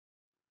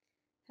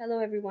Hello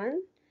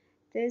everyone.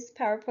 This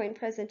PowerPoint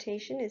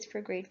presentation is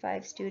for grade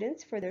 5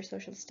 students for their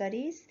social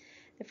studies.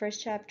 The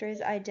first chapter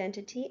is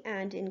Identity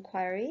and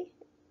Inquiry.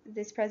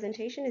 This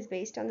presentation is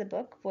based on the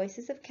book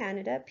Voices of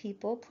Canada,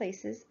 People,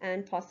 Places,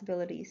 and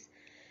Possibilities.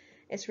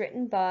 It's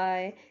written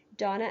by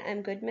Donna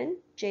M. Goodman,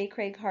 J.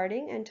 Craig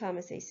Harding, and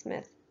Thomas A.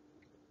 Smith.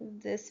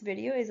 This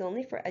video is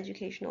only for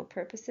educational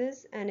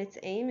purposes, and its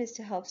aim is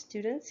to help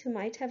students who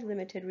might have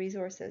limited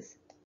resources.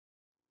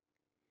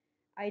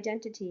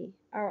 Identity.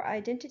 Our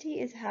identity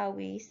is how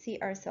we see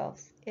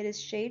ourselves. It is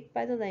shaped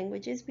by the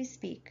languages we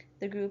speak,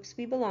 the groups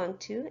we belong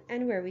to,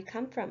 and where we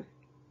come from.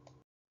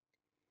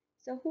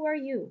 So who are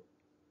you?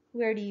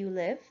 Where do you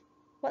live?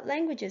 What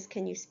languages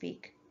can you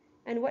speak?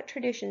 And what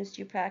traditions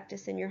do you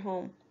practice in your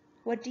home?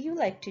 What do you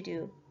like to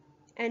do?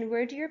 And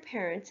where do your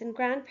parents and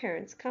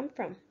grandparents come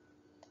from?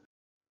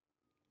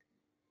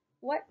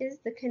 What is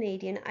the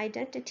Canadian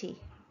identity?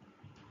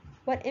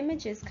 What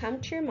images come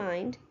to your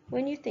mind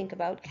when you think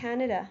about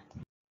Canada?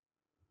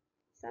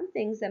 Some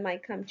things that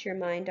might come to your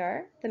mind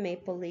are the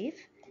maple leaf,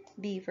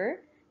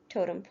 beaver,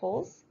 totem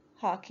poles,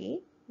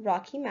 hockey,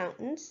 Rocky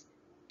Mountains,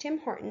 Tim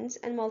Hortons,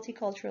 and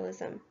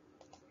multiculturalism.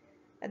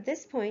 At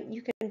this point,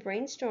 you can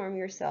brainstorm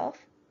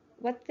yourself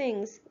what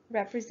things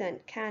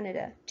represent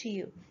Canada to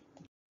you.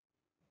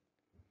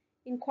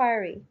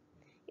 Inquiry.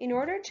 In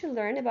order to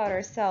learn about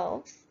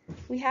ourselves,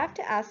 we have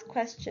to ask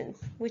questions,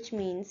 which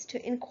means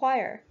to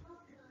inquire.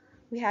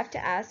 We have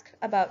to ask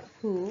about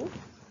who,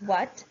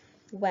 what,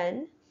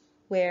 when,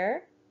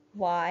 where,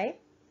 why,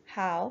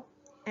 how,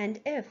 and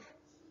if.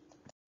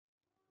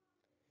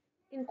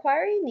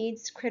 Inquiry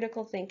needs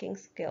critical thinking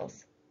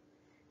skills.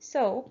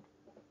 So,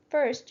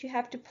 first you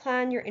have to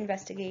plan your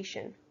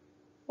investigation.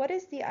 What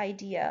is the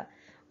idea,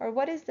 or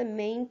what is the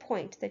main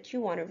point that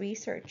you want to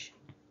research?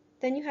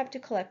 Then you have to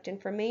collect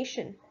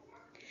information.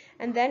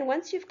 And then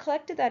once you've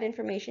collected that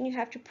information, you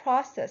have to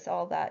process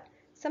all that.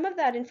 Some of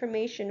that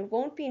information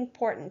won't be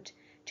important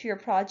to your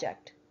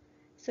project.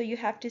 So you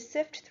have to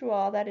sift through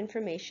all that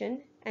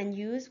information and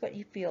use what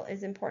you feel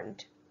is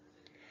important.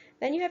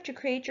 Then you have to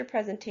create your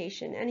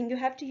presentation, and you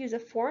have to use a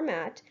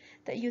format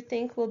that you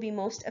think will be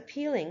most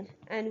appealing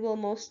and will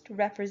most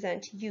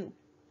represent you.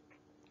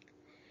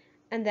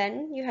 And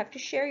then you have to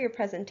share your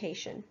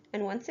presentation.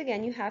 And once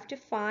again, you have to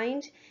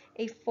find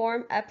a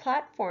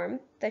platform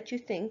that you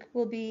think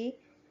will be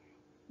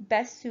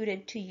best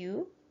suited to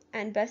you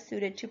and best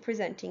suited to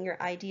presenting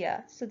your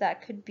idea. So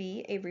that could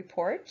be a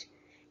report,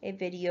 a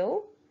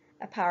video,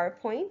 a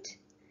PowerPoint,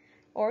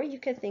 or you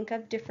could think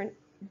of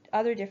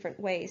other different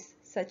ways,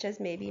 such as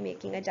maybe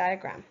making a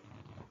diagram.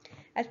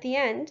 At the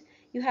end,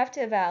 you have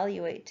to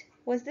evaluate,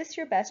 was this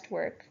your best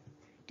work?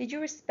 Did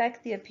you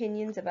respect the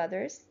opinions of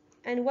others?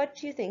 And what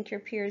do you think your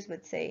peers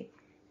would say?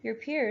 Your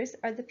peers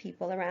are the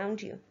people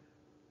around you.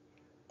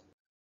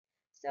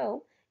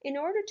 So, in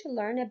order to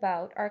learn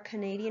about our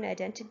Canadian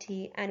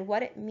identity and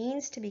what it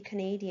means to be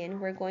Canadian,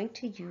 we're going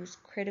to use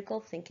critical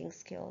thinking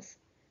skills,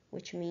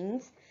 which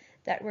means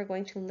that we're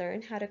going to learn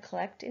how to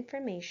collect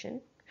information,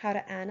 how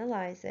to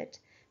analyze it,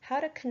 how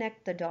to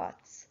connect the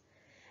dots,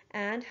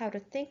 and how to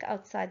think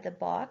outside the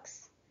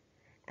box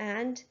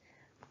and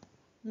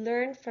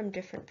learn from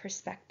different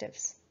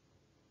perspectives.